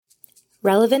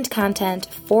Relevant content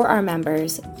for our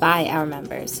members by our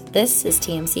members. This is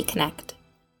TMC Connect.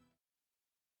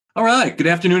 All right. Good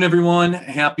afternoon, everyone.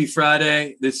 Happy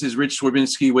Friday. This is Rich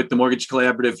Swerbinski with the Mortgage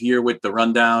Collaborative here with the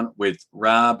Rundown with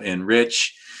Rob and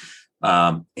Rich.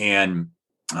 And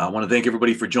I want to thank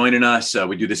everybody for joining us.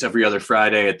 We do this every other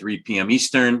Friday at 3 p.m.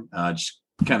 Eastern. Just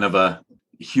kind of a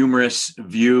humorous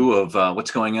view of what's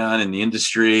going on in the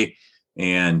industry.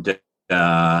 And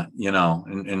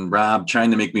and Rob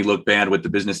trying to make me look bad with the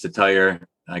business attire.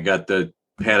 I got the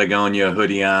Patagonia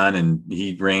hoodie on and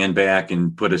he ran back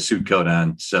and put a suit coat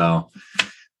on. So,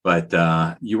 but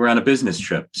you were on a business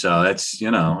trip. So that's,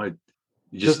 you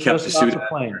just kept the suit on.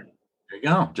 There you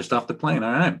go. Just off the plane.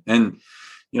 All right. And,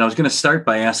 I was going to start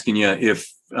by asking you if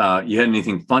you had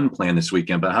anything fun planned this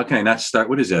weekend, but how can I not start?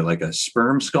 What is that? Like a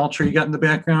sperm sculpture you got in the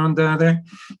background there?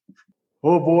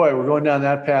 Oh boy, we're going down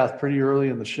that path pretty early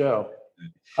in the show.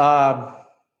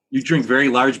 You drink very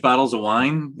large bottles of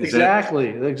wine?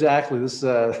 Exactly. This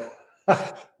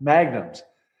Magnums.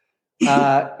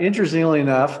 Interestingly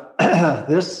enough,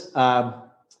 this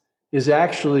is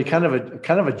actually kind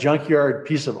of a junkyard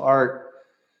piece of art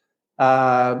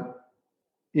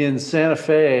in Santa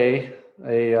Fe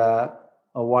a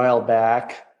while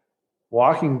back.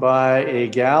 Walking by a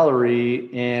gallery,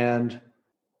 and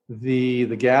the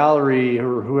gallery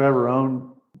or whoever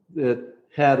owned it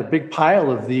had a big pile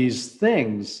of these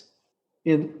things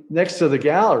next to the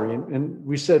gallery. And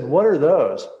we said, what are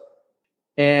those?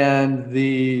 And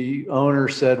the owner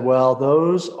said, well,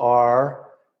 those are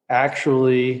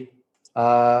actually,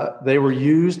 they were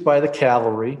used by the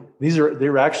cavalry. They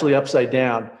were actually upside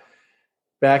down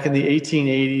back in the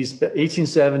 1870s,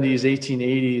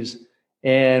 1880s.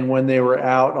 And when they were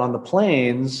out on the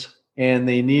plains and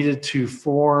they needed to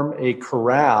form a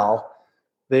corral,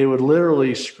 they would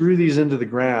literally screw these into the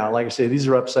ground. Like I say, these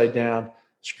are upside down,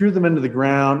 screw them into the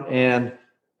ground and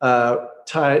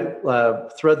thread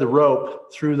the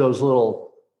rope through those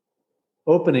little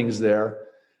openings there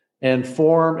and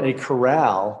form a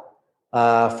corral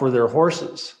for their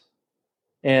horses.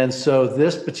 And so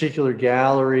this particular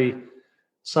gallery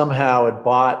somehow had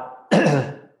bought,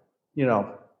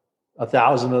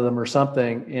 1,000 of them or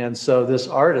something. And so this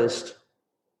artist, it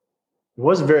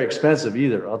wasn't very expensive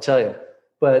either, I'll tell you.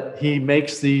 But he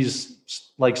makes these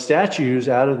like statues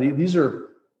out of these are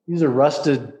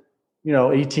rusted,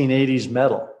 1880s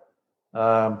metal.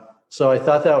 So I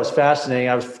thought that was fascinating.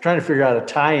 I was trying to figure out a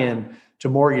tie-in to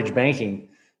mortgage banking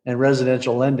and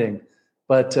residential lending,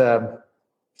 but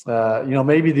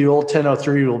maybe the old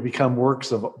 1003 will become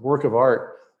work of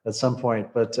art at some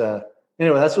point. But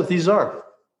anyway, that's what these are.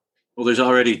 Well, there's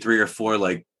already 3 or 4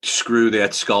 like screw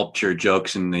that sculpture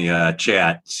jokes in the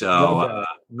chat. So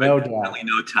no doubt. Really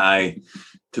no tie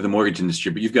to the mortgage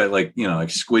industry, but you've got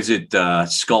exquisite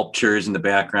sculptures in the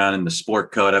background and the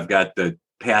sport coat. I've got the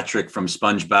Patrick from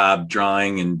SpongeBob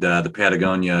drawing and the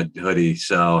Patagonia hoodie.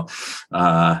 So,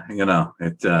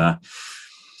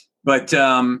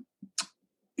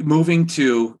 moving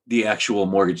to the actual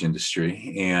mortgage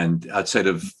industry and outside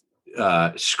of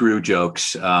screw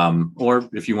jokes, or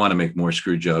if you want to make more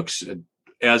screw jokes,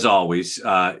 as always,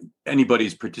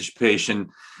 anybody's participation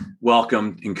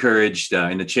welcomed, encouraged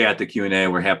in the chat, the Q&A.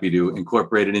 We're happy to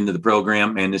incorporate it into the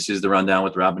program. And this is the Rundown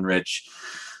with Rob and Rich.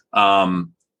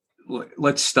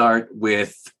 Let's start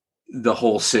with the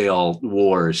wholesale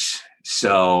wars.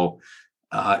 So,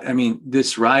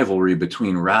 this rivalry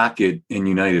between Rocket and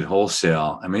United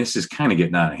Wholesale, this is kind of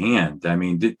getting out of hand.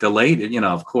 The late,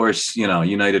 of course,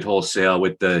 United Wholesale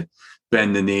with the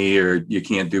bend the knee or you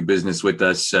can't do business with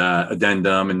us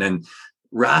addendum. And then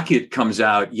Rocket comes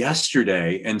out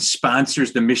yesterday and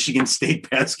sponsors the Michigan State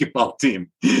basketball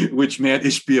team, which Matt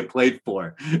Ishbia played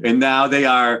for. And now they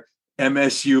are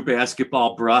MSU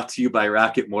basketball brought to you by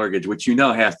Rocket Mortgage, which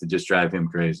has to just drive him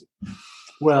crazy.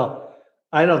 Well,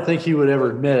 I don't think he would ever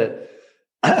admit it.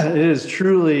 It is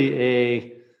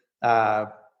truly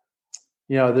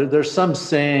there's some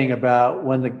saying about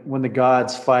when the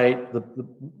gods fight, the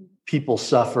people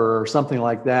suffer or something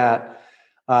like that.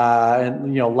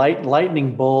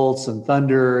 Lightning bolts and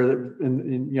thunder,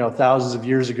 thousands of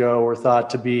years ago were thought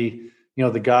to be,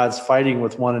 the gods fighting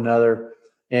with one another,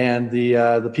 and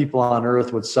the people on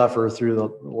earth would suffer through the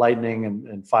lightning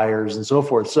and fires and so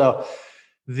forth. So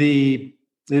it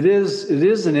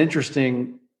is an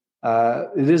interesting,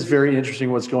 it is very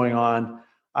interesting what's going on.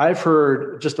 I've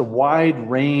heard just a wide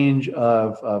range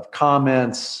of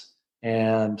comments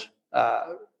and,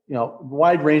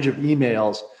 wide range of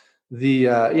emails.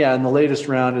 And the latest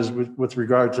round is with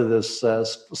regard to this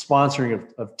sponsoring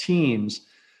of teams.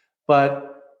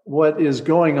 But what is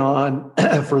going on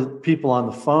for people on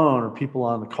the phone or people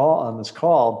on the call, on this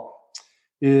call,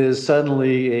 is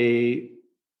suddenly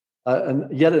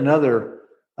yet another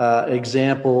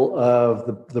example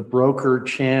of the broker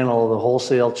channel, the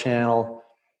wholesale channel,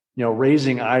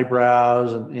 raising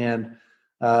eyebrows, and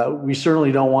we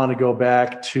certainly don't want to go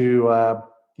back to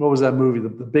what was that movie, the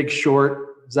Big Short?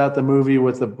 Is that the movie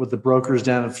with the brokers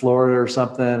down in Florida or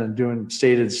something, and doing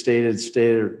stated,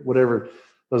 or whatever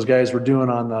those guys were doing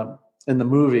in the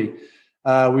movie?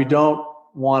 We don't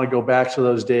want to go back to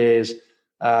those days.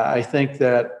 I think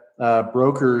that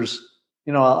brokers,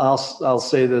 I'll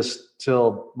say this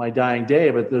till my dying day,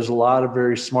 but there's a lot of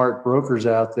very smart brokers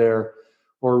out there,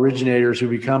 or originators who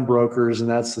become brokers, and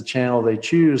that's the channel they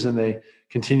choose, and they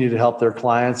continue to help their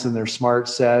clients, and they're smart,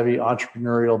 savvy,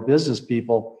 entrepreneurial business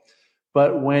people.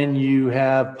 But when you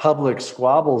have public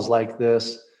squabbles like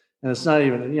this, and it's not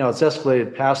even, it's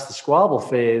escalated past the squabble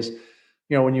phase,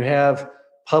 when you have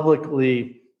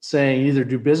publicly saying either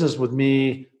do business with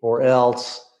me or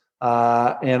else,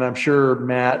 and I'm sure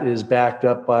Matt is backed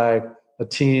up by a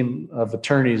team of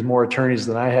attorneys, more attorneys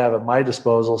than I have at my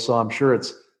disposal, so I'm sure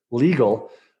it's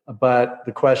legal. But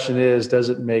the question is, does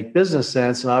it make business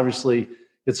sense? And obviously,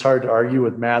 it's hard to argue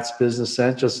with Matt's business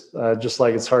sense, just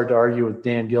like it's hard to argue with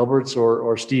Dan Gilbert's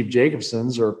or Steve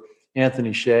Jacobson's or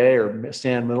Anthony Shea or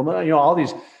Stan Middleman. All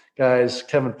these guys,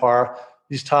 Kevin Parr,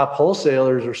 these top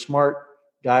wholesalers are smart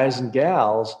guys and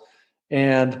gals.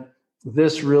 And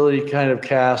this really kind of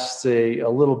casts a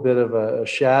little bit of a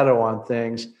shadow on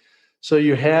things. So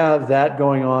you have that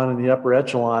going on in the upper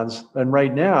echelons. And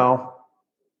right now,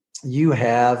 you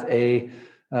have a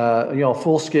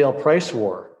full-scale price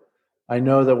war. I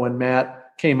know that when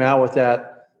Matt came out with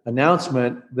that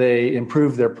announcement, they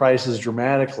improved their prices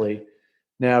dramatically.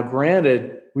 Now,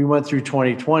 granted, we went through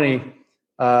 2020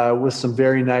 with some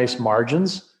very nice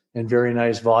margins and very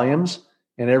nice volumes,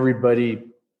 and everybody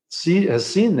has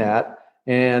seen that.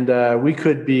 And we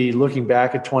could be looking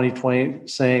back at 2020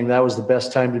 saying that was the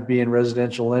best time to be in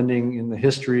residential lending in the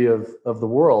history of the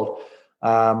world.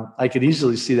 I could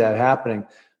easily see that happening.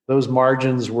 Those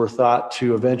margins were thought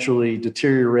to eventually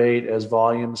deteriorate as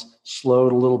volumes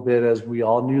slowed a little bit, as we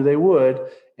all knew they would,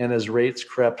 and as rates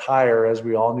crept higher, as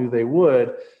we all knew they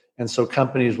would. And so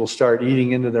companies will start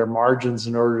eating into their margins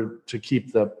in order to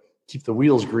keep the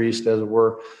wheels greased, as it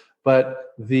were.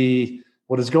 But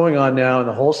what is going on now in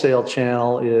the wholesale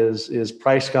channel is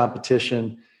price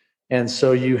competition, and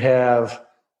so you have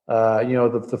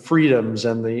the Freedoms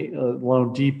and the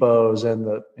Loan Depots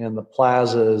and the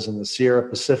Plazas and the Sierra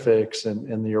Pacifics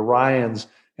and the Orions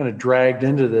kind of dragged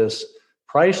into this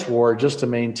price war just to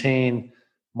maintain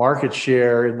market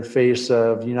share in the face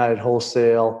of United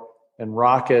Wholesale and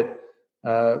Rocket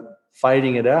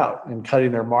fighting it out and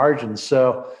cutting their margins.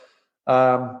 So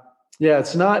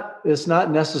it's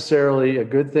not necessarily a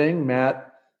good thing,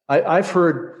 Matt. I've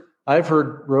heard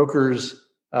brokers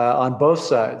on both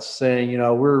sides saying,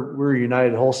 we're a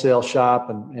United Wholesale shop,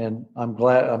 and I'm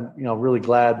really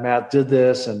glad Matt did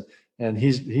this, and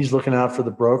he's looking out for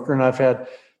the broker. And I've had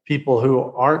people who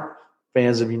aren't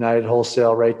fans of United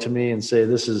Wholesale write to me and say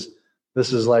this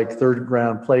is like third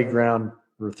grade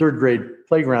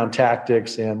playground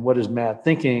tactics, and what is Matt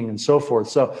thinking, and so forth.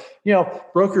 So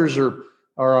brokers are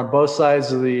on both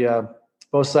sides of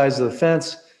the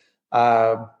fence.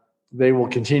 They will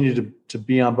continue to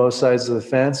be on both sides of the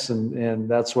fence, and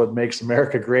that's what makes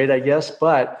America great, I guess.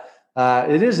 But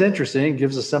it is interesting. It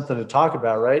gives us something to talk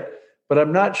about, right? But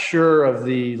I'm not sure of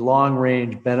the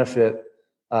long-range benefit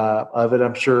of it.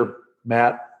 I'm sure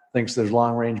Matt thinks there's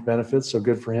long-range benefits, so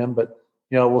good for him. But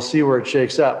we'll see where it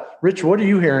shakes out. Rich, what are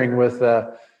you hearing with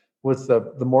the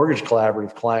Mortgage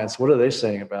Collaborative clients? What are they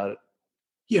saying about it?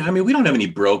 Yeah, I mean, we don't have any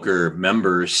broker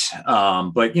members,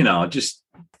 but just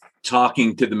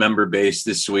talking to the member base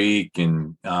this week,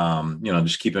 and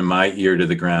just keeping my ear to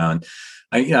the ground.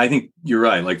 I think you're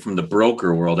right. Like, from the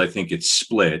broker world, I think it's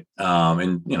split.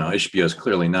 And Ishbia is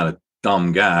clearly not a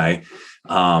dumb guy.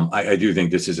 I do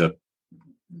think this is a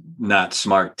not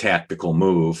smart tactical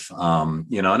move.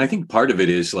 And I think part of it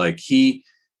is like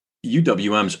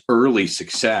UWM's early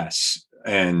success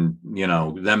and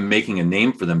them making a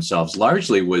name for themselves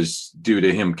largely was due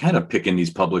to him kind of picking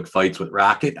these public fights with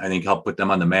Rocket. I think helped put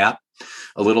them on the map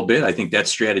a little bit. I think that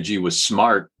strategy was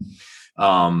smart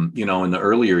in the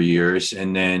earlier years.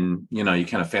 And then you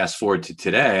kind of fast forward to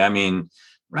today. I mean,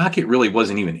 Rocket really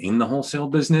wasn't even in the wholesale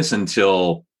business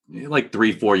until like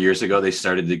 3-4 years ago. They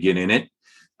started to get in it.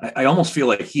 I almost feel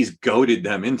like he's goaded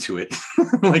them into it.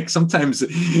 Like, sometimes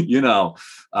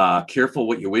careful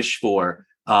what you wish for.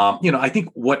 I think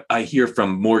what I hear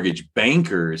from mortgage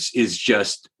bankers is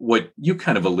just what you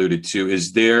kind of alluded to,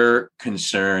 is their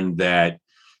concern that,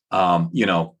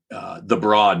 the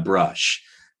broad brush,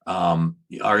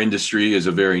 Our industry is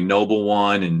a very noble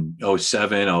one in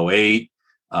 '07, '08.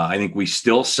 I think we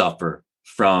still suffer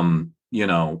from,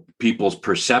 people's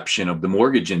perception of the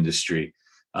mortgage industry.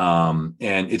 And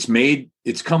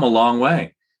it's come a long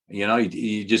way.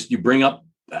 You bring up,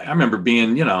 I remember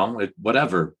being, at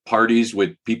whatever parties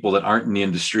with people that aren't in the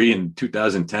industry in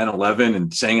 2010, 11,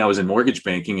 and saying I was in mortgage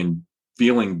banking and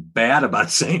feeling bad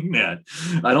about saying that.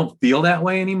 I don't feel that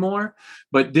way anymore,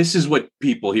 but this is what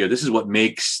people hear. This is what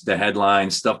makes the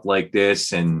headlines, stuff like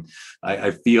this. And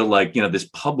I feel like, this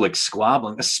public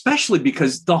squabbling, especially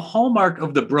because the hallmark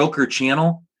of the broker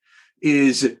channel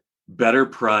is better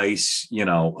price,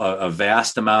 a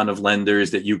vast amount of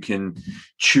lenders that you can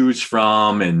choose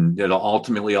from, and it'll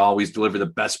ultimately always deliver the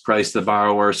best price to the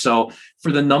borrower. So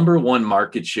for the number one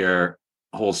market share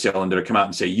wholesale lender to come out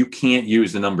and say, you can't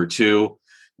use the number two,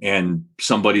 and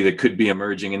somebody that could be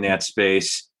emerging in that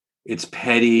space, it's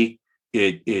petty.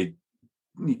 It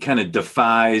kind of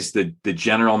defies the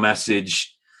general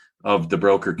message of the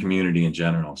broker community in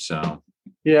general. So,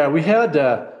 yeah, we had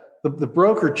the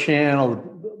broker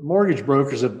channel. Mortgage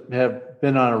brokers have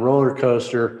been on a roller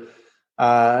coaster.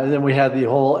 And then we had the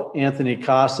whole Anthony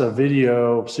Casa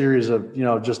video series of,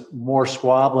 just more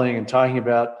squabbling and talking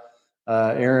about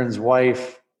Aaron's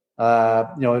wife, in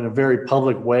a very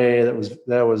public way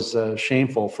that was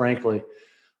shameful, frankly,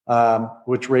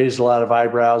 which raised a lot of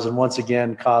eyebrows and once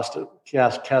again cast a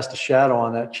shadow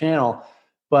on that channel.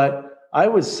 But I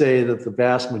would say that the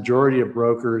vast majority of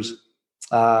brokers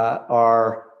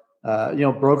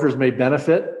brokers may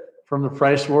benefit from the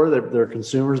price war. Their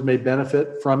consumers may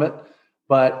benefit from it,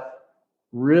 but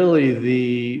really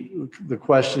the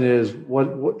question is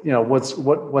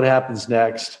what happens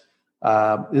next?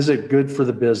 Is it good for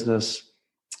the business?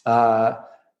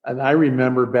 And I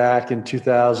remember back in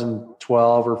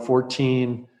 2012 or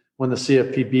 14 when the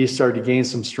CFPB started to gain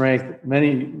some strength.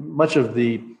 Much of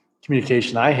the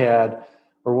communication I had,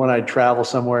 or when I'd travel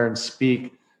somewhere and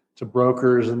speak to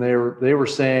brokers, and they were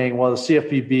saying, well, the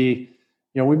CFPB,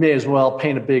 we may as well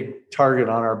paint a big target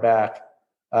on our back.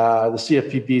 The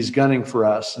CFPB is gunning for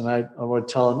us. And I would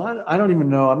tell them, I don't even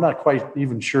know. I'm not quite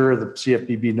even sure the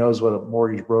CFPB knows what a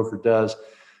mortgage broker does.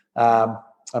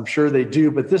 I'm sure they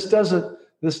do, but this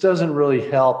doesn't really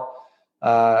help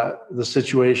the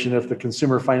situation if the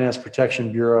Consumer Finance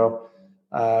Protection Bureau,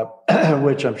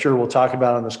 which I'm sure we'll talk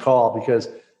about on this call because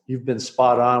you've been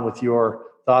spot on with your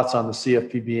thoughts on the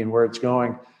CFPB and where it's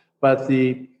going. But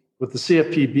with the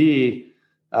CFPB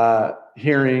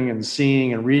hearing and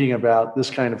seeing and reading about this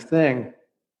kind of thing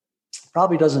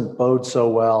probably doesn't bode so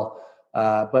well.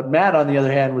 But Matt, on the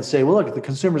other hand, would say, well, look, the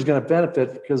consumer is going to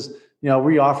benefit because,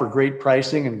 we offer great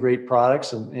pricing and great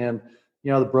products and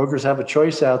the brokers have a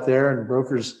choice out there, and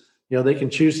brokers, they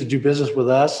can choose to do business with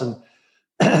us and,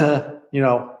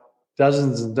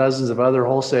 dozens and dozens of other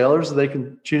wholesalers. They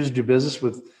can choose to do business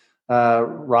with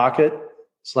Rocket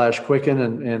 /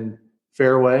 Quicken and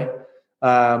Fairway,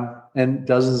 and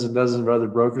dozens of other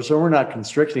brokers. So we're not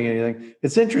constricting anything.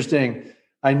 It's interesting.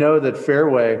 I know that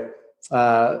Fairway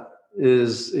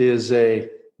is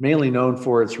mainly known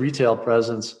for its retail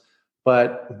presence,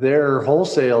 but their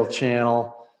wholesale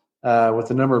channel, with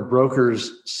the number of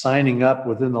brokers signing up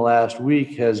within the last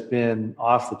week, has been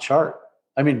off the chart.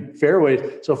 I mean, Fairway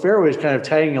is kind of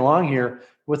tagging along here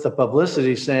with the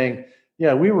publicity saying,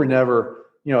 yeah, we were never,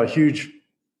 a huge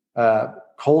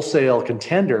wholesale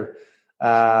contender.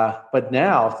 But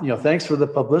now, thanks for the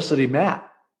publicity, Matt,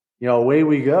 away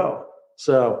we go.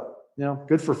 So,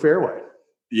 good for Fairway.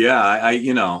 Yeah, I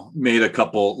made a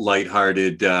couple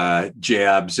lighthearted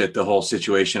jabs at the whole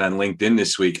situation on LinkedIn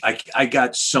this week. I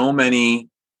got so many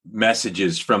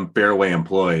messages from Fairway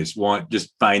employees,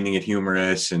 just finding it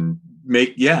humorous and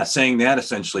saying that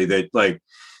essentially that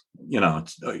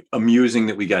it's amusing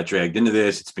that we got dragged into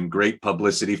this. It's been great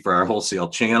publicity for our wholesale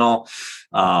channel.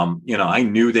 I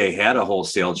knew they had a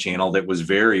wholesale channel that was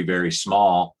very, very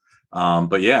small.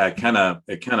 But yeah, it kind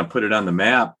of put it on the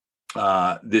map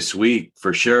this week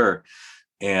for sure.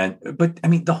 But I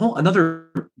mean,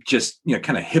 another just,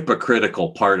 kind of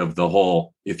hypocritical part of the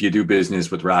whole, if you do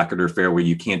business with Rocket or Fairway,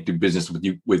 you can't do business with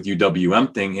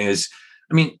UWM thing is,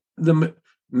 I mean,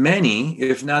 many,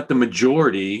 if not the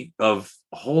majority of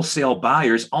wholesale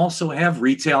buyers also have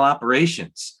retail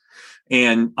operations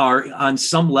and are on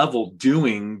some level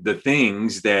doing the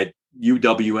things that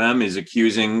UWM is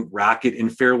accusing Rocket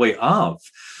and Fairway of.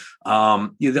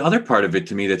 The other part of it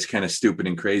to me that's kind of stupid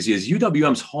and crazy is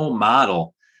UWM's whole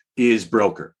model is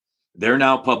broker. They're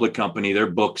now a public company. Their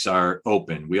books are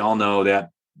open. We all know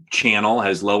that channel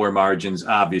has lower margins,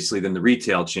 obviously, than the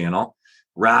retail channel.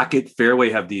 Rocket, Fairway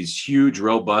have these huge,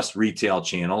 robust retail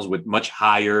channels with much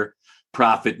higher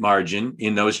profit margin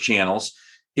in those channels.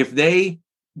 If they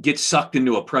get sucked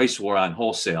into a price war on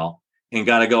wholesale and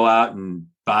got to go out and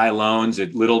buy loans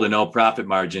at little to no profit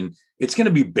margin, it's going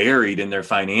to be buried in their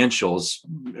financials,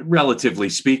 relatively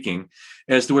speaking,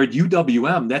 as to where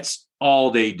UWM, that's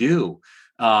all they do.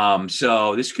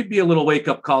 So this could be a little wake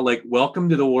up call, like, welcome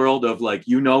to the world of like,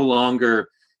 you no longer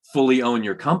fully own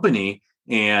your company.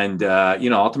 And,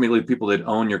 ultimately people that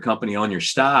own your company, own your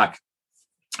stock,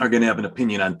 are going to have an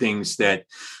opinion on things that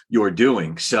you're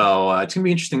doing. So it's going to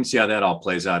be interesting to see how that all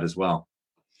plays out as well.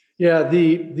 Yeah,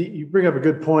 you bring up a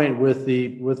good point with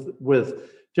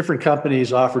different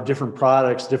companies offer different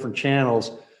products, different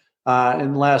channels.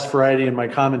 And last Friday in my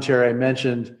commentary, I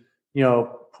mentioned,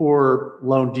 poor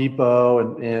Loan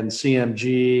Depot and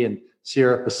CMG and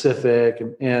Sierra Pacific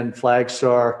and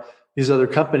Flagstar, these other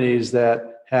companies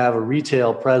that have a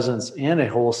retail presence and a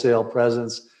wholesale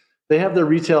presence. They have their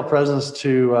retail presence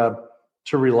to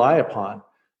rely upon.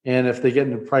 And if they get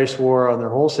into price war on their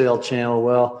wholesale channel,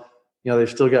 well, they've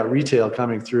still got retail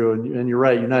coming through. And you're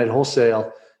right, United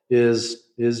Wholesale is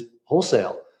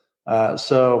wholesale.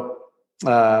 As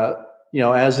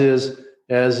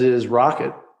is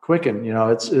Rocket, Quicken,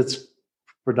 it's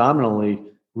predominantly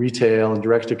retail and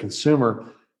direct to consumer.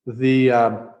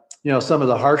 Some of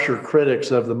the harsher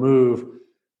critics of the move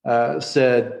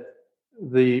said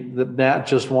that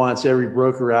just wants every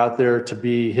broker out there to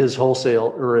be his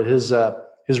wholesale or his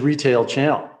retail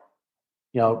channel.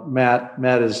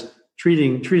 Matt is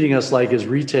treating us like his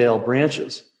retail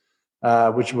branches,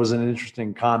 which was an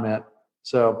interesting comment.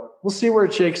 So we'll see where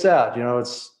it shakes out.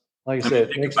 It's like I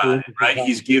said, right?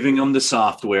 He's giving them the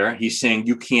software. He's saying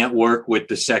you can't work with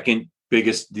the second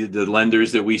biggest, the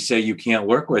lenders that we say you can't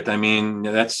work with. I mean,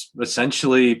 that's a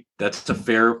fair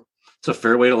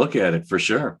way to look at it for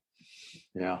sure.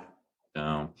 Yeah.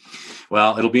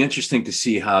 Well, it'll be interesting to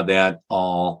see how that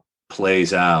all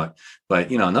plays out.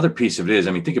 But, another piece of it is,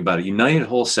 think about it. United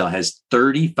Wholesale has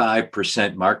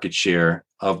 35% market share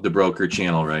of the broker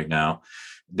channel right now.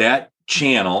 That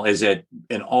channel is at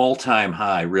an all-time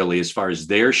high, really, as far as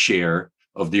their share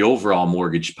of the overall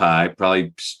mortgage pie,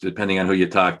 probably depending on who you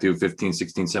talk to, 15,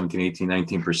 16, 17, 18,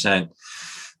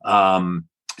 19%.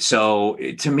 So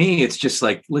to me, it's just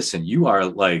like, listen, you are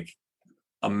like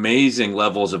amazing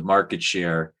levels of market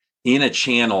share in a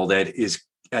channel that is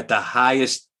at the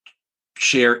highest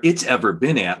share it's ever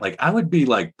been at. Like, I would be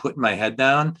like putting my head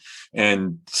down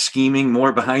and scheming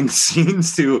more behind the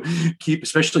scenes to keep,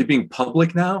 especially being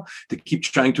public now, to keep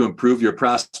trying to improve your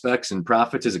prospects and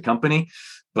profits as a company.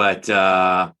 But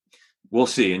we'll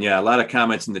see. And yeah, a lot of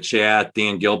comments in the chat.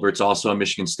 Dan Gilbert's also a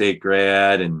Michigan State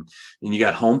grad, and you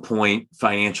got Home Point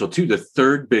Financial too, the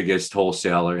third biggest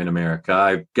wholesaler in America.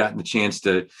 I've gotten the chance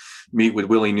to meet with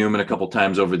Willie Newman a couple of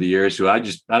times over the years, who I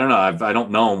don't know. I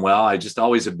don't know him well. I just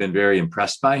always have been very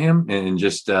impressed by him, and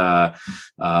just and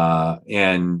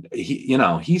he,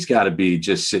 he's got to be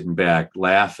just sitting back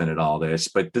laughing at all this.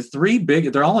 But the three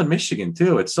big, they're all in Michigan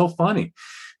too. It's so funny.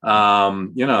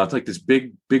 It's like this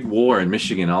big war in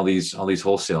Michigan, all these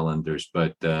wholesale lenders.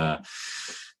 But the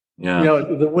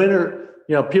winter,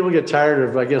 people get tired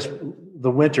of, I guess, the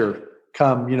winter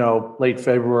come, late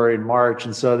February and March.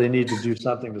 And so they need to do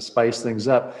something to spice things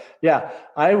up. Yeah,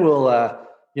 I will,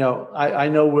 I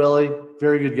know Willie,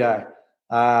 very good guy.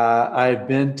 I've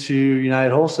been to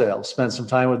United Wholesale, spent some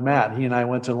time with Matt. He and I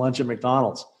went to lunch at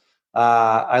McDonald's.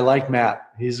 I like Matt.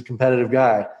 He's a competitive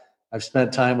guy. I've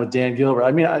spent time with Dan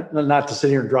Gilbert. Not to sit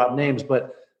here and drop names,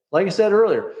 but like I said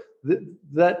earlier,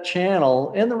 that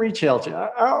channel and the retail channel,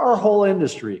 our whole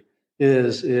industry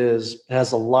has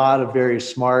a lot of very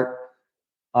smart,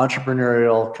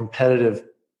 entrepreneurial, competitive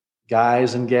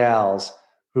guys and gals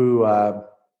who,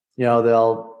 they're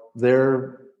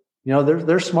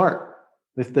smart.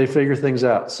 They figure things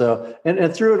out. So,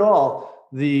 and through it all,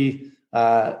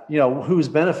 who's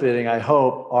benefiting, I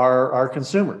hope, are our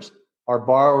consumers, our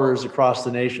borrowers across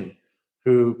the nation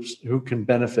who can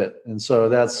benefit. And so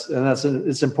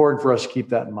it's important for us to keep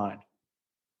that in mind.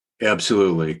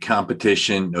 Absolutely.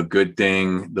 Competition, a good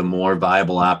thing. The more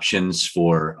viable options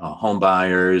for home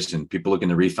buyers and people looking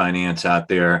to refinance out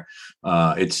there,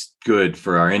 it's good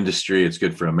for our industry. It's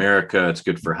good for America. It's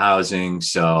good for housing.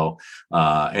 So,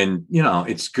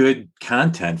 it's good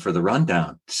content for the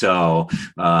rundown. So,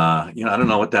 I don't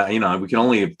know what that, we can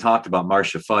only have talked about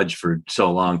Marcia Fudge for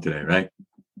so long today, right?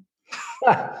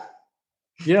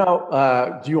 Do you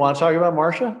want to talk about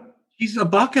Marcia? She's a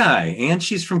Buckeye, and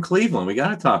she's from Cleveland. We got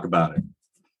to talk about it.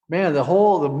 Man,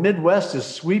 the Midwest is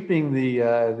sweeping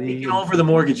taking over the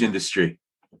mortgage industry.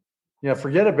 Yeah,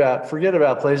 forget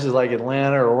about places like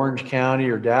Atlanta or Orange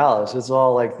County or Dallas. It's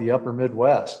all like the upper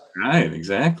Midwest. Right,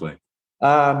 exactly.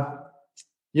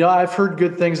 I've heard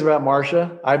good things about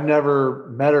Marcia. I've never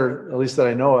met her, at least that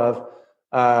I know of.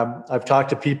 I've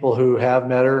talked to people who have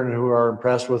met her and who are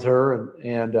impressed with her,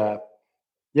 and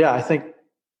yeah, I think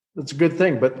it's a good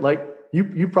thing. But like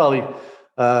you probably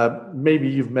maybe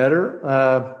you've met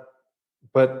her,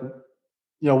 but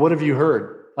what have you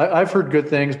heard? I've heard good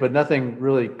things, but nothing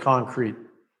really concrete.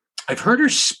 I've heard her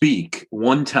speak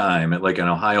one time at like an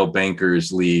Ohio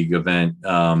Bankers League event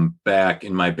back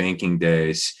in my banking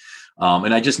days.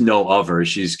 And I just know of her.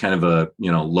 She's kind of a,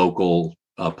 local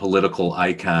political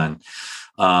icon.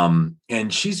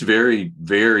 And she's very,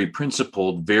 very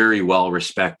principled, very well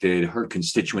respected. Her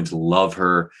constituents love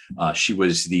her. She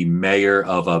was the mayor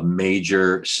of a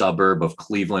major suburb of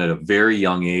Cleveland at a very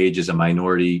young age as a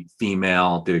minority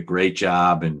female, did a great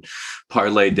job and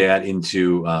parlayed that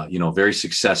into, very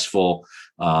successful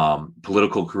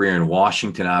political career in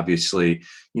Washington, obviously.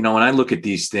 When I look at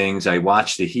these things, I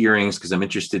watch the hearings because I'm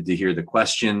interested to hear the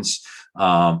questions.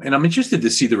 And I'm interested to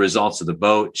see the results of the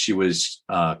vote. She was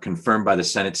confirmed by the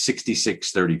Senate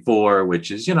 66-34,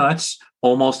 which is, that's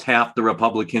almost half the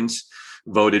Republicans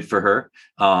voted for her.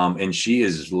 And she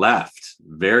is left,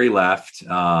 very left.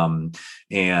 So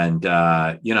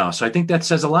I think that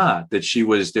says a lot that she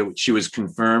was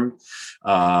confirmed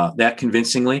that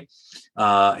convincingly.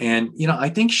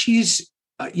 I think she's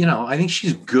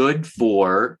good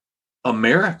for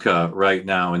America right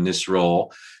now in this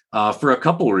role. For a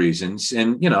couple of reasons.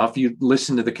 And, if you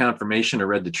listen to the confirmation or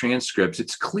read the transcripts,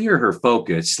 it's clear her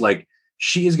focus, like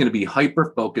she is going to be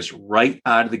hyper-focused right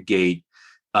out of the gate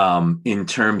in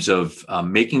terms of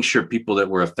making sure people that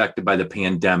were affected by the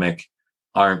pandemic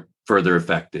aren't further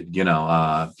affected,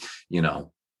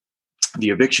 the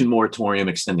eviction moratorium,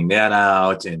 extending that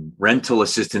out, and rental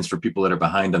assistance for people that are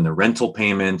behind on their rental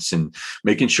payments, and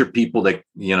making sure people that,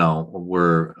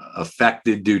 were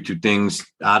affected due to things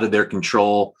out of their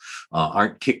control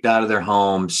aren't kicked out of their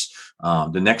homes.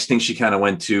 The next thing she kind of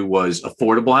went to was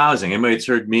affordable housing. Anybody that's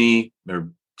heard me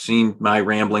or seen my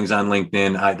ramblings on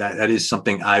LinkedIn, that is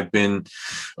something I've been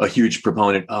a huge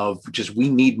proponent of. Just we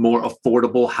need more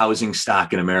affordable housing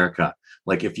stock in America.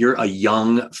 Like if you're a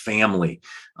young family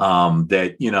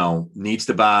that, needs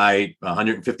to buy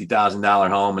 $150,000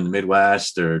 home in the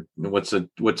Midwest, or what's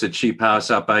a cheap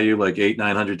house out by you, like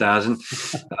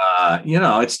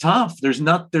 800-900,000, it's tough. There's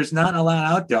not a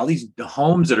lot out there. All these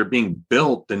homes that are being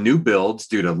built, the new builds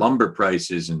due to lumber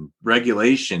prices and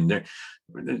regulation,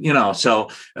 so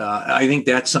I think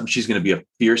that's something she's going to be a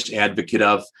fierce advocate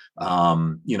of,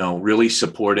 really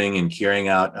supporting and carrying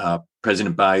out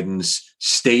President Biden's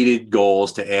stated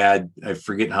goals to add, I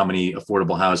forget how many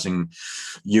affordable housing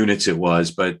units it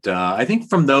was, but I think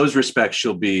from those respects,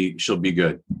 she'll be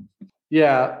good.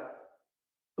 Yeah.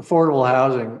 Affordable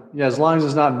housing. Yeah. As long as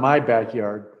it's not in my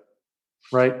backyard.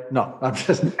 Right. No, I'm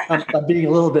being a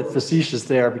little bit facetious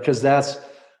there, because that's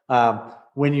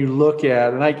when you look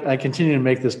at, and I continue to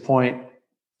make this point,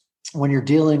 when you're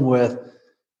dealing with,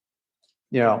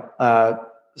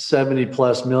 70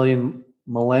 plus million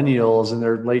millennials in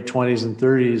their late 20s and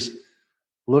 30s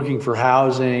looking for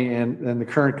housing, and the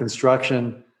current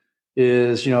construction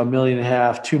is, 1.5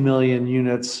 million, 2 million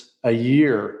units a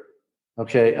year.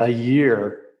 Okay. A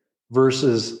year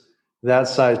versus that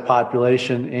size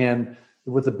population. And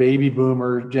with the baby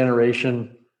boomer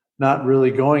generation not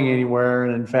really going anywhere.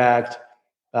 And in fact,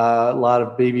 a lot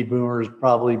of baby boomers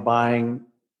probably buying,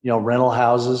 rental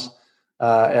houses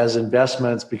as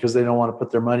investments because they don't want to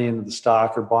put their money into the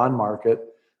stock or bond market.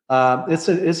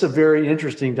 It's a very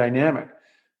interesting dynamic.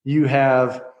 You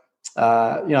have,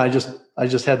 I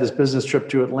just had this business trip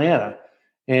to Atlanta,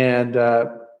 and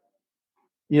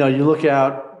you look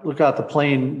out the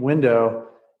plane window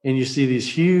and you see these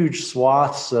huge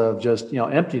swaths of just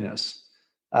emptiness.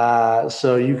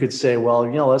 So you could say, well,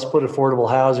 let's put affordable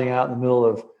housing out in the middle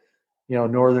of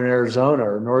northern Arizona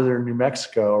or northern New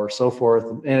Mexico or so forth,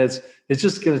 and it's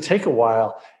just going to take a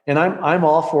while. And I'm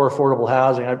all for affordable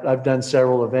housing. I've done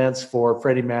several events for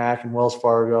Freddie Mac and Wells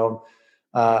Fargo,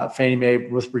 Fannie Mae,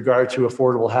 with regard to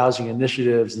affordable housing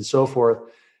initiatives and so forth.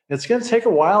 It's going to take a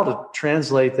while to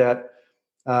translate that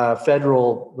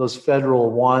those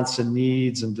federal wants and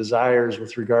needs and desires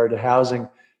with regard to housing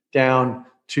down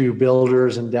to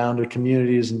builders and down to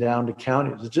communities and down to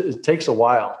counties. It takes a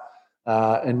while.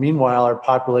 And meanwhile, our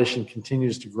population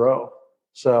continues to grow.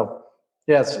 So,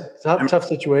 yeah, it's a tough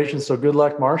situation. So good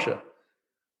luck, Marcia.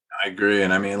 I agree.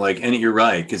 And I mean, and you're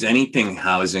right, because anything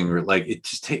housing, it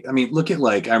just look at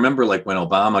I remember when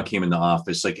Obama came into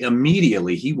office,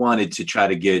 immediately he wanted to try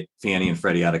to get Fannie and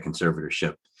Freddie out of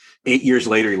conservatorship. 8 years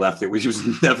later, he left it, which he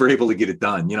was never able to get it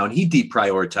done, and he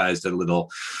deprioritized it a little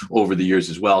over the years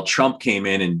as well. Trump came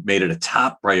in and made it a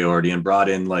top priority and brought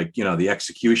in the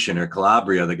executioner,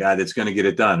 Calabria, the guy that's going to get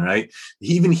it done, right?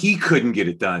 Even he couldn't get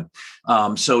it done.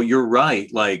 So you're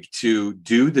right, to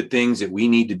do the things that we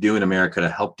need to do in America to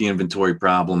help the inventory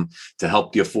problem, to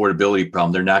help the affordability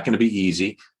problem. They're not going to be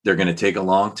easy. They're going to take a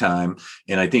long time.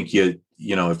 And I think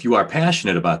if you are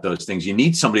passionate about those things, you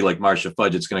need somebody like Marcia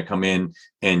Fudge that's going to come in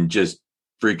and just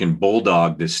freaking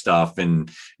bulldog this stuff and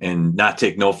not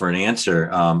take no for an answer.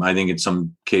 I think in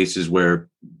some cases where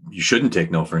you shouldn't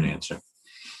take no for an answer.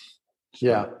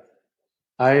 Yeah.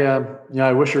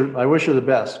 I wish her the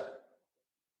best.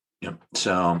 Yeah.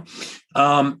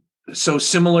 So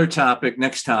similar topic,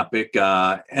 next topic,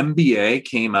 MBA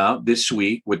came out this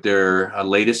week with their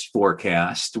latest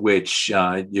forecast, which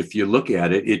if you look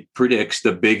at it, it predicts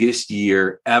the biggest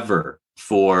year ever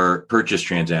for purchase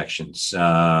transactions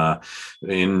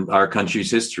in our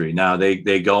country's history. Now,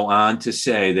 they go on to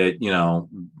say that,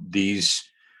 these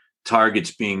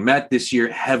targets being met this year,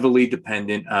 heavily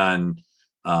dependent on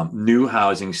new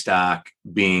housing stock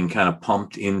being kind of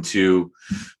pumped into,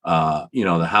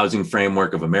 the housing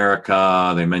framework of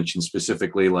America. They mentioned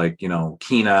specifically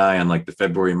Kenai on the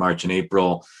February, March, and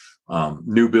April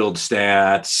new build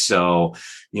stats. So,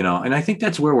 and I think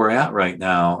that's where we're at right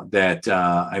now. That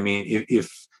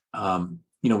if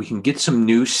we can get some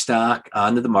new stock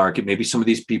onto the market, maybe some of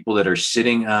these people that are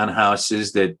sitting on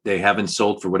houses that they haven't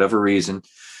sold for whatever reason,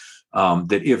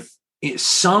 that if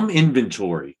some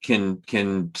inventory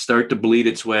can start to bleed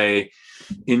its way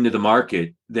into the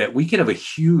market, that we could have a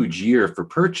huge year for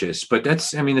purchase. But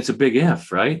it's a big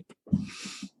if, right?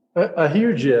 A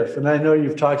huge if. And I know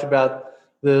you've talked about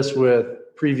this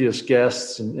with previous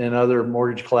guests and other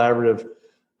Mortgage Collaborative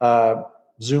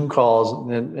Zoom calls,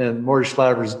 and Mortgage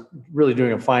Collaborative is really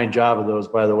doing a fine job of those,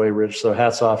 by the way, Rich. So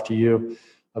hats off to you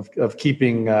of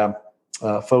keeping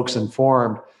folks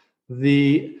informed.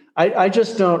 I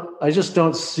just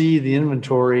don't see the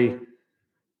inventory.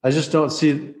 I just don't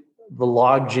see the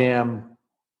logjam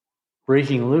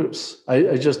breaking loose.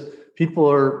 People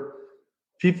are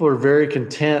very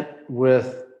content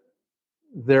with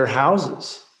their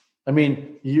houses. Have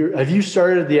you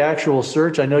started the actual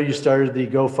search? I know you started the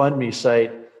GoFundMe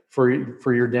site for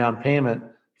your down payment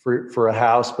for a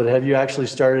house, but have you actually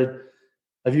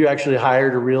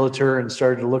hired a realtor and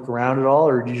started to look around at all,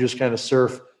 or do you just kind of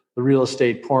surf the real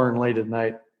estate porn late at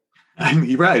night?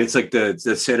 You're right. It's like the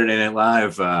Saturday Night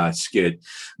Live skit.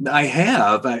 I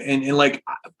have,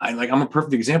 I'm a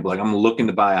perfect example. I'm looking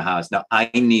to buy a house now.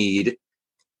 I need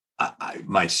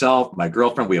myself, my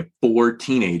girlfriend. We have 4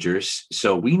 teenagers,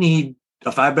 so we need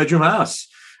a 5-bedroom house,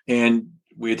 and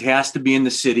it has to be in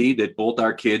the city that both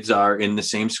our kids are in the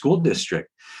same school district.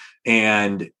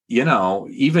 And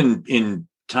even in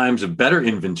times of better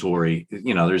inventory,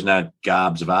 there's not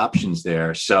gobs of options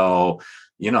there. So,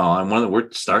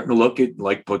 we're starting to look at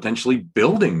potentially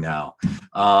building now.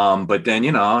 But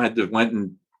then, I went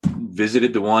and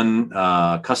visited the one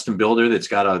custom builder that's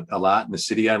got a lot in the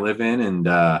city I live in. And,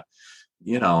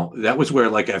 that was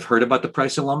where I've heard about the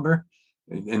price of lumber.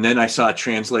 And then I saw it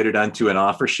translated onto an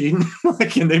offer sheet,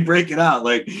 and they break it out.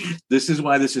 This is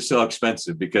why this is so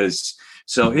expensive, because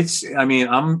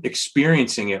I'm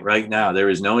experiencing it right now. There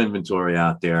is no inventory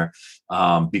out there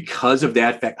because of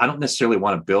that fact. I don't necessarily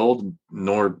want to build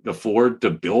nor afford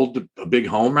to build a big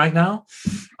home right now.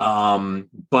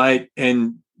 But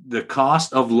the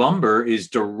cost of lumber is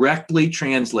directly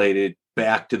translated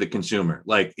back to the consumer.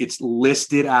 It's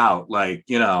listed out,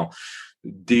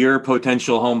 dear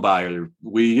potential home buyer,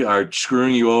 we are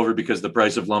screwing you over because the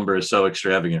price of lumber is so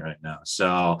extravagant right now.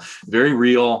 So very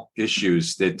real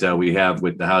issues that we have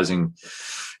with the housing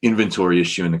inventory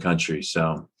issue in the country.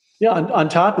 So yeah, on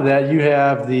top of that, you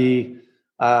have the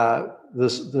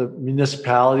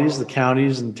municipalities, the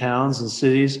counties and towns and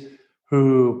cities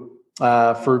who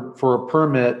for a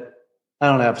permit, I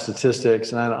don't have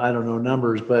statistics and I don't know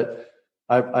numbers, but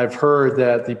I've heard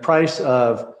that the price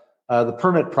of the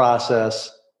permit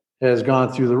process has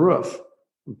gone through the roof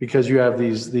because you have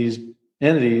these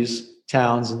entities,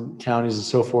 towns and counties and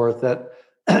so forth, that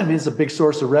it's a big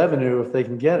source of revenue if they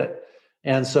can get it.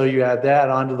 And so you add that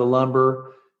onto the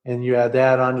lumber, and you add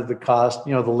that onto the cost,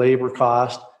 the labor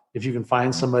cost, if you can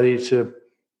find somebody to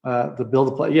build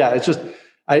a place. Yeah, it's just,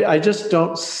 I just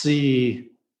don't see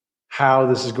how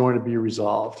this is going to be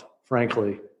resolved,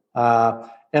 frankly.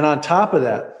 And on top of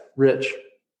that, Rich,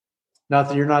 not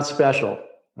that you're not special,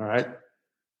 all right,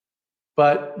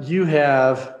 but you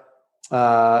have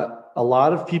a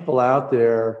lot of people out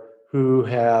there who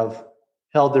have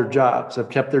held their jobs, have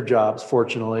kept their jobs,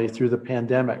 fortunately, through the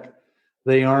pandemic.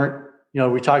 They aren't,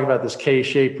 we talk about this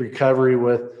K-shaped recovery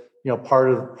with, part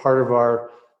of our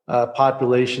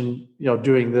population,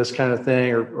 doing this kind of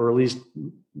thing, or at least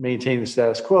maintaining the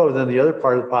status quo. Then the other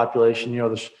part of the population,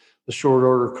 the short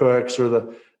order cooks or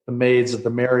the maids at the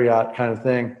Marriott kind of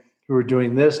thing, who are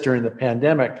doing this during the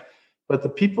pandemic. But the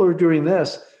people who are doing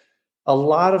this, a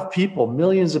lot of people,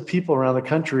 millions of people around the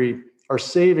country are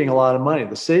saving a lot of money.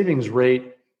 The savings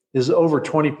rate is over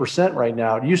 20% right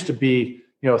now. It used to be,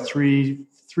 3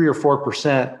 or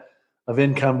 4% of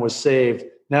income was saved.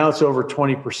 Now it's over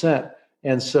 20%.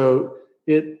 And so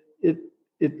it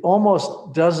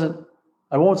almost doesn't,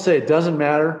 I won't say it doesn't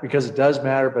matter, because it does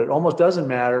matter, but it almost doesn't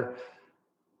matter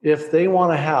if they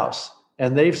want a house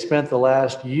and they've spent the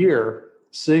last year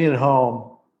sitting at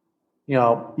home,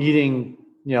 eating,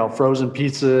 frozen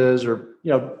pizzas or,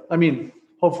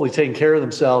 hopefully taking care of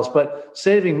themselves, but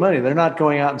saving money. They're not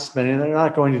going out and spending. They're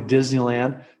not going to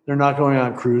Disneyland. They're not going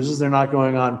on cruises. They're not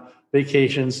going on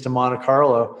vacations to Monte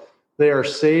Carlo. They are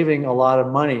saving a lot of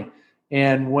money.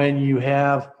 And when you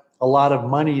have a lot of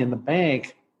money in the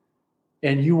bank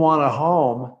and you want a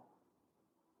home,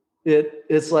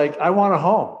 it's like, I want a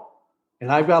home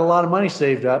and I've got a lot of money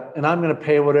saved up and I'm going to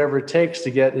pay whatever it takes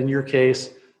to get, in your case,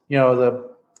 the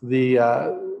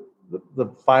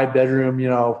 5-bedroom,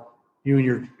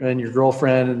 you and your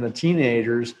girlfriend and the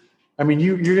teenagers.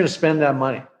 You're going to spend that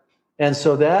money. And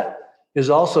so that is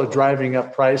also driving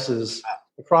up prices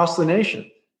across the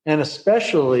nation, and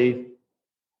especially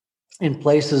in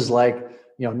places like,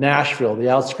 Nashville, the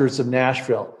outskirts of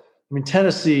Nashville.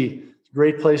 Tennessee is a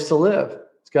great place to live.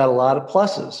 It's got a lot of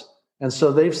pluses. And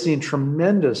so they've seen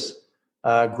tremendous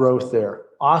growth there.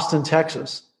 Austin,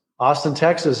 Texas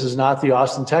is not the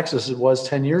Austin, Texas it was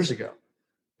 10 years ago,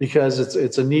 because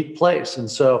it's a neat place. And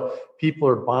so people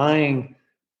are buying,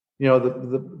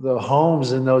 the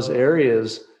homes in those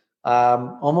areas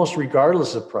almost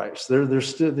regardless of price.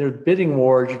 They're bidding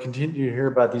wars. You continue to hear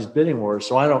about these bidding wars.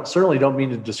 So I certainly don't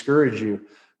mean to discourage you,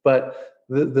 but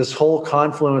this whole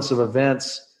confluence of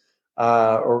events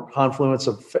or confluence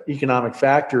of economic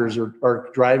factors are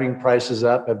driving prices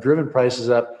up, have driven prices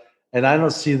up, and I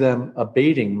don't see them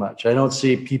abating much. I don't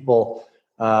see people,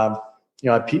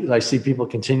 I see people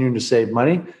continuing to save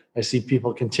money. I see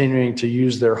people continuing to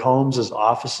use their homes as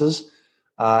offices,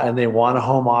 and they want a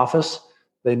home office.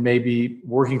 They may be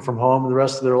working from home the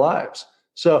rest of their lives.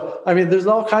 So, there's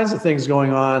all kinds of things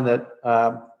going on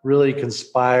that really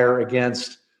conspire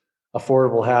against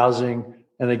affordable housing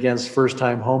and against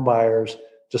first-time home buyers,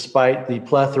 despite the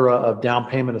plethora of down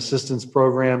payment assistance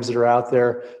programs that are out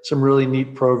there, some really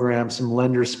neat programs, some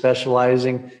lenders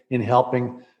specializing in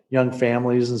helping young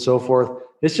families and so forth.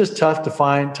 It's just tough to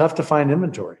find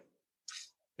inventory.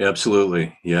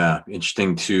 Absolutely. Yeah.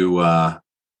 Interesting to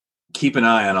keep an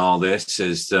eye on all this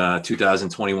as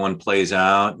 2021 plays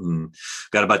out, and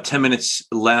got about 10 minutes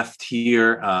left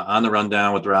here on the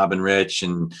rundown with Rob and Rich.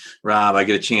 And Rob, I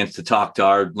get a chance to talk to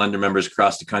our lender members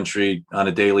across the country on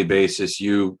a daily basis.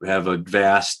 You have a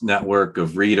vast network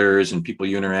of readers and people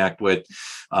you interact with.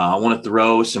 I want to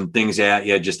throw some things at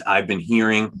you. Just I've been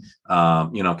hearing,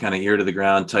 kind of ear to the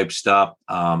ground type stuff.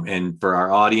 And for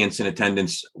our audience in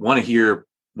attendance, want to hear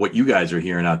what you guys are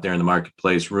hearing out there in the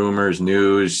marketplace, rumors,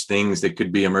 news, things that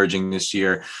could be emerging this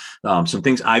year. Some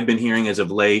things I've been hearing as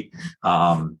of late,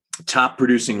 top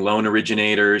producing loan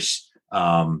originators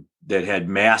that had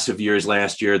massive years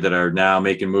last year that are now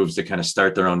making moves to kind of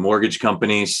start their own mortgage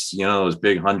companies, those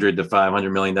big $100 to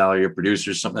 $500 million a year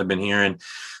producers, something I've been hearing.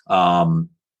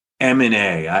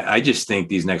 M&A. I just think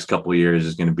these next couple of years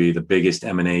is going to be the biggest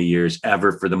M&A years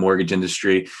ever for the mortgage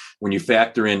industry. When you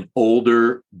factor in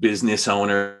older business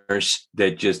owners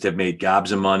that just have made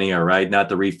gobs of money, are riding out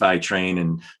the refi train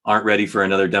and aren't ready for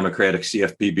another Democratic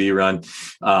CFPB run,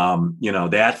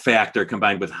 that factor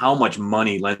combined with how much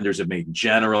money lenders have made in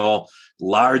general,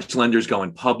 large lenders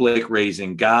going public,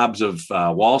 raising gobs of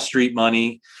Wall Street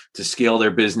money to scale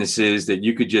their businesses, that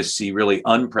you could just see really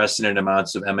unprecedented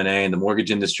amounts of M&A in the mortgage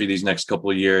industry these next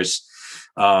couple of years.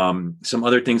 Some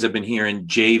other things I've been hearing,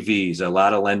 JVs, a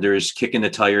lot of lenders kicking the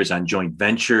tires on joint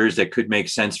ventures that could make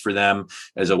sense for them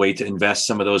as a way to invest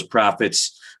some of those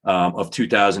profits of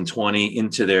 2020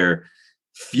 into their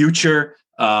future.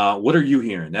 What are you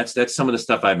hearing? That's some of the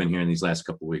stuff I've been hearing these last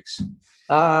couple of weeks.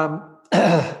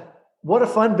 What a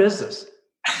fun business.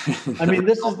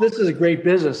 This is a great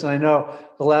business. And I know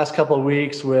the last couple of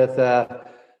weeks with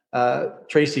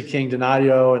Tracy King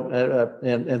Donadio,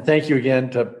 and thank you again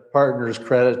to Partners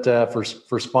Credit for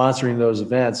sponsoring those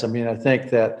events. I think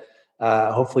that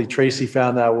hopefully Tracy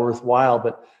found that worthwhile,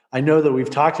 but I know that we've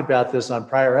talked about this on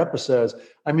prior episodes.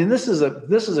 This is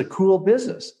a cool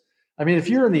business. If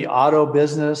you're in the auto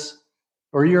business,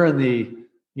 or you're in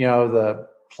the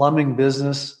plumbing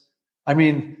business. I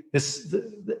mean, this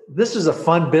is a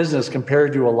fun business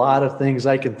compared to a lot of things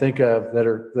I can think of that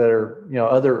are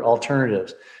other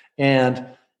alternatives. And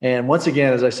once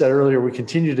again, as I said earlier, we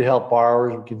continue to help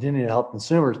borrowers, we continue to help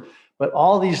consumers, but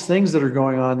all these things that are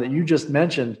going on that you just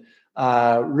mentioned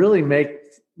really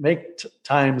make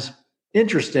times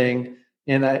interesting,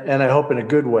 and I hope in a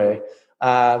good way,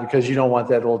 because you don't want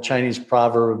that old Chinese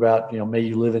proverb about may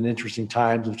you live in interesting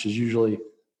times, which is usually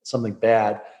something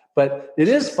bad. But it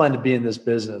is fun to be in this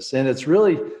business, and it's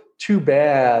really too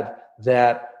bad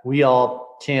that we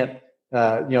all can't.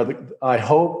 I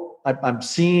hope I'm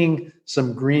seeing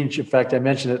some green. In fact, I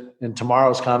mentioned it in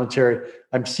tomorrow's commentary.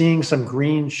 I'm seeing some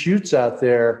green shoots out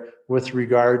there with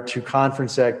regard to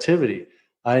conference activity.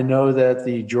 I know that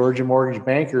the Georgia Mortgage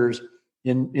Bankers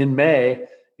in May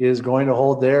is going to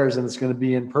hold theirs, and it's going to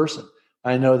be in person.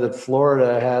 I know that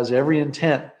Florida has every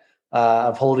intent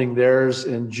of holding theirs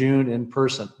in June in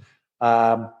person.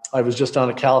 I was just on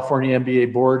a California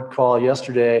MBA board call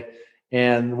yesterday,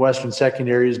 and Western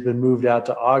Secondary has been moved out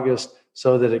to August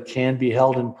so that it can be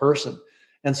held in person.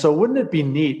 And so wouldn't it be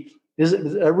neat? I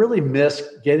really miss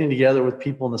getting together with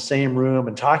people in the same room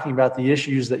and talking about the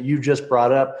issues that you just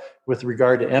brought up with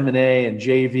regard to M&A and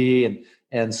JV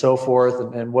and so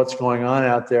forth, and what's going on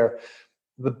out there.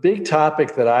 The big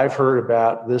topic that I've heard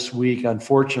about this week,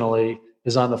 unfortunately,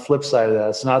 is on the flip side of that.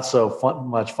 It's not so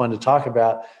much fun to talk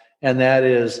about. And that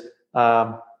is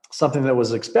something that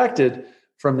was expected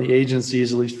from the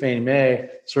agencies, at least Fannie Mae.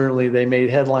 Certainly, they made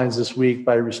headlines this week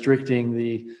by restricting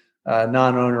the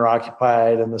non-owner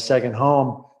occupied and the second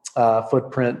home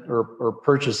footprint or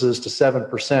purchases to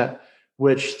 7%,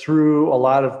 which threw a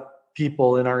lot of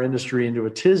people in our industry into a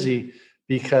tizzy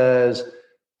because,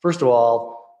 first of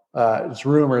all, it's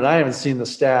rumored, I haven't seen the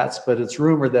stats, but it's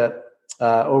rumored that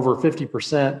over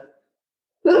 50%,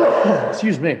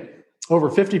 excuse me, over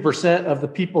 50% of the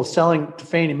people selling to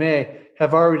Fannie Mae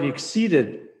have already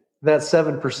exceeded that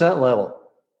 7% level.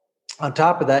 On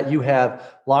top of that, you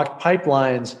have locked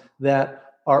pipelines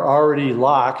that are already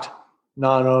locked,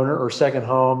 non-owner or second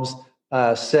homes,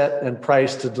 set and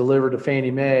priced to deliver to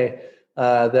Fannie Mae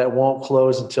that won't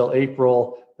close until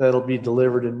April. That'll be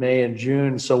delivered in May and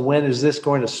June. So when is this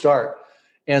going to start?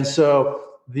 And so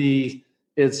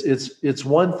it's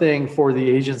one thing for the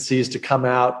agencies to come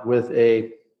out with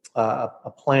a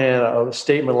plan, a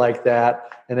statement like that,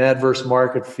 an adverse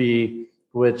market fee,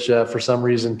 which for some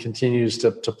reason continues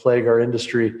to plague our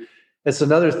industry. It's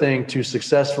another thing to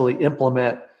successfully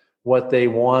implement what they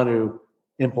want to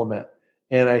implement.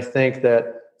 And I think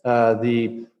that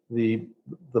the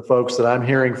folks that I'm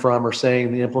hearing from are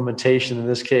saying the implementation in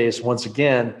this case, once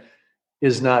again,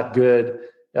 is not good.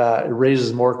 It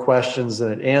raises more questions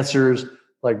than it answers.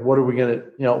 Like, what are we going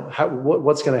to,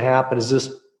 what's going to happen? Is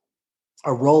this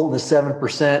a roll in the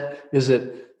 7%? Is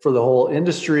it for the whole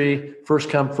industry? First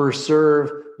come, first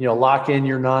serve, lock in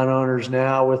your non-owners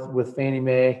now with Fannie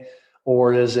Mae,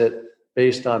 or is it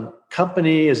based on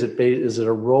company? Is it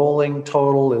a rolling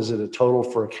total? Is it a total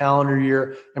for a calendar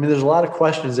year? I mean, there's a lot of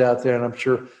questions out there, and I'm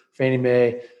sure Fannie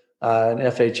Mae and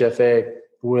FHFA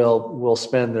will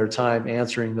spend their time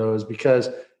answering those because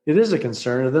it is a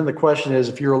concern. And then the question is,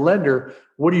 if you're a lender,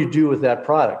 what do you do with that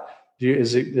product?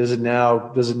 Does it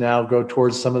now go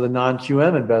towards some of the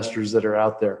non-QM investors that are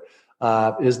out there?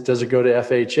 Does it go to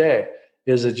FHA?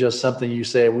 Is it just something you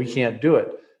say we can't do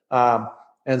it?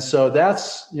 And so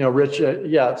that's, Rich,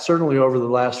 certainly over the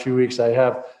last few weeks,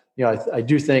 I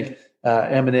do think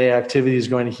M&A activity is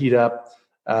going to heat up.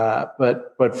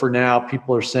 But for now,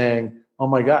 people are saying, oh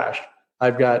my gosh,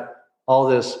 I've got all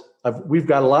this. We've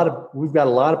got a lot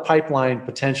of pipeline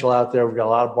potential out there. We've got a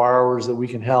lot of borrowers that we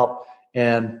can help.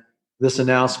 And this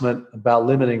announcement about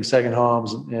limiting second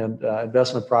homes and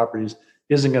investment properties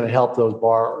isn't going to help those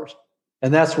borrowers.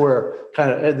 And that's where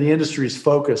kind of the industry's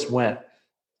focus went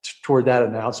toward that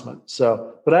announcement.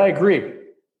 So, but I agree.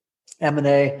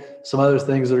 M&A, some other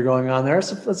things that are going on there.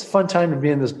 It's a fun time to be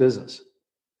in this business.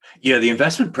 Yeah, the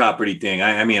investment property thing.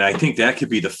 I mean, I think that could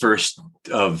be the first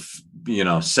of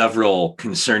several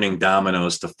concerning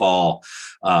dominoes to fall,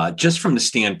 just from the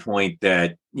standpoint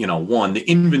that one, the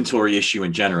inventory issue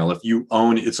in general. If you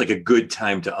own, it's like a good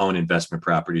time to own investment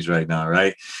properties right now,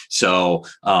 right? So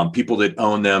people that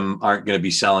own them aren't going to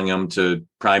be selling them to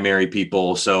primary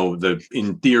people. So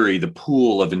in theory, the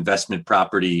pool of investment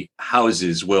property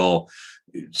houses will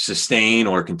sustain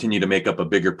or continue to make up a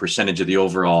bigger percentage of the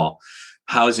overall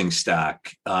housing stock.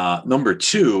 Number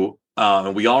two,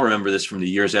 and we all remember this from the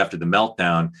years after the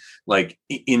meltdown, like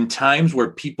in times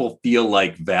where people feel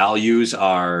like values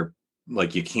are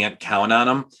like you can't count on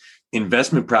them,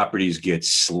 investment properties get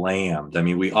slammed. I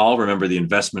mean, we all remember the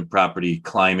investment property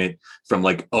climate from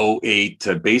like 2008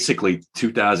 to basically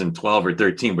 2012 or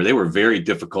 13, where they were very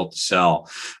difficult to sell.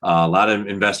 A lot of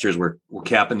investors were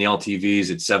capping the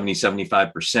LTVs at 70,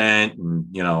 75%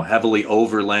 and, heavily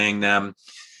overlaying them.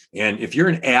 And if you're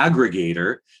an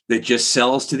aggregator that just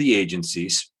sells to the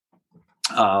agencies,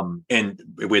 and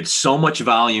with so much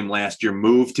volume last year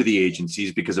moved to the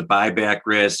agencies because of buyback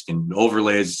risk and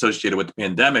overlays associated with the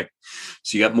pandemic.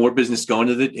 So you got more business going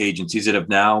to the agencies that have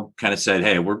now kind of said,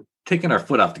 hey, we're taking our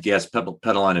foot off the gas pedal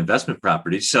on investment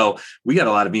properties. So we got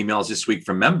a lot of emails this week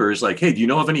from members like, hey, do you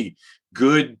know of any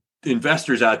good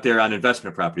investors out there on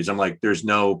investment properties? I'm like, there's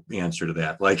no answer to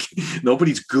that. Like,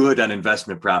 nobody's good on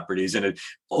investment properties, and it's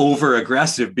over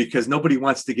aggressive because nobody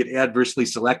wants to get adversely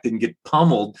selected and get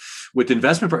pummeled with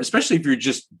investment, especially if you're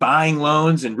just buying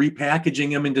loans and repackaging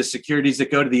them into securities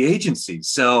that go to the agencies.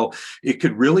 So it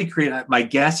could really create, my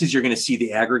guess is you're going to see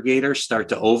the aggregators start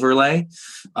to overlay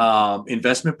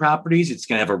investment properties. It's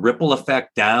going to have a ripple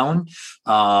effect down.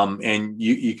 And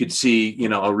you could see,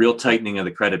 a real tightening of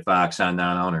the credit box on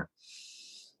non-owner.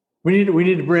 We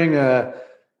need to bring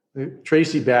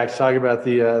Tracy back to talk about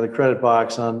the credit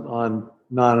box on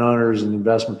non-owners and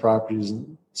investment properties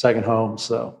and second homes.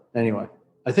 So anyway,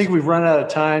 I think we've run out of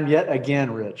time yet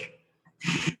again, Rich.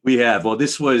 We have. Well,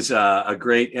 this was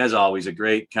as always, a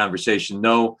great conversation.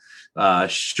 No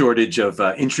shortage of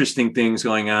interesting things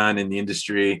going on in the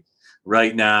industry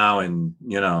right now. And,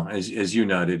 as you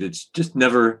noted, it's just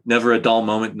never a dull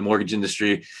moment in the mortgage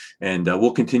industry. And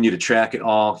we'll continue to track it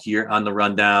all here on the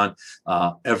Rundown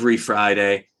every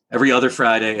other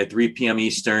Friday at 3 p.m.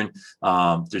 Eastern.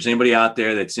 If there's anybody out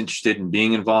there that's interested in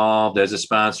being involved as a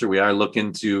sponsor, we are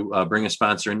looking to bring a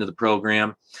sponsor into the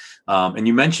program. And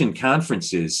you mentioned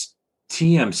conferences,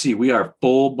 TMC. We are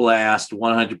full blast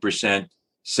 100%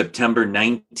 September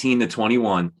 19 to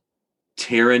 21,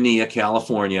 Terranea,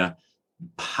 California.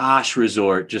 Posh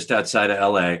resort just outside of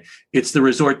LA. It's the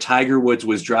resort Tiger Woods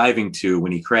was driving to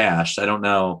when he crashed. I don't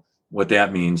know what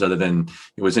that means other than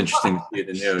it was interesting to see it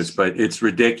in the news, but it's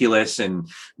ridiculous. And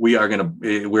we're going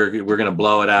to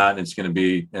blow it out, and it's going to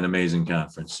be an amazing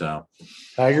conference. So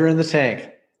Tiger in the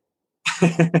tank.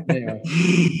 Anyway.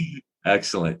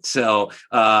 Excellent. So,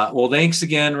 thanks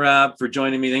again, Rob, for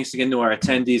joining me. Thanks again to our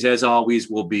attendees. As always,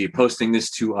 we'll be posting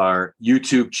this to our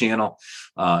YouTube channel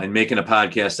and making a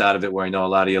podcast out of it where I know a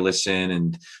lot of you listen.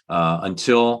 And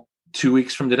until 2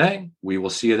 weeks from today, we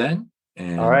will see you then.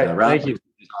 And, all right. Rob, thank you.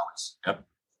 As always. Yep.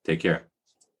 Take care.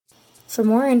 For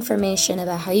more information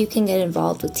about how you can get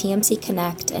involved with TMC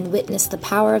Connect and witness the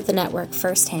power of the network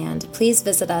firsthand, please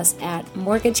visit us at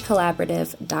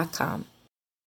mortgagecollaborative.com.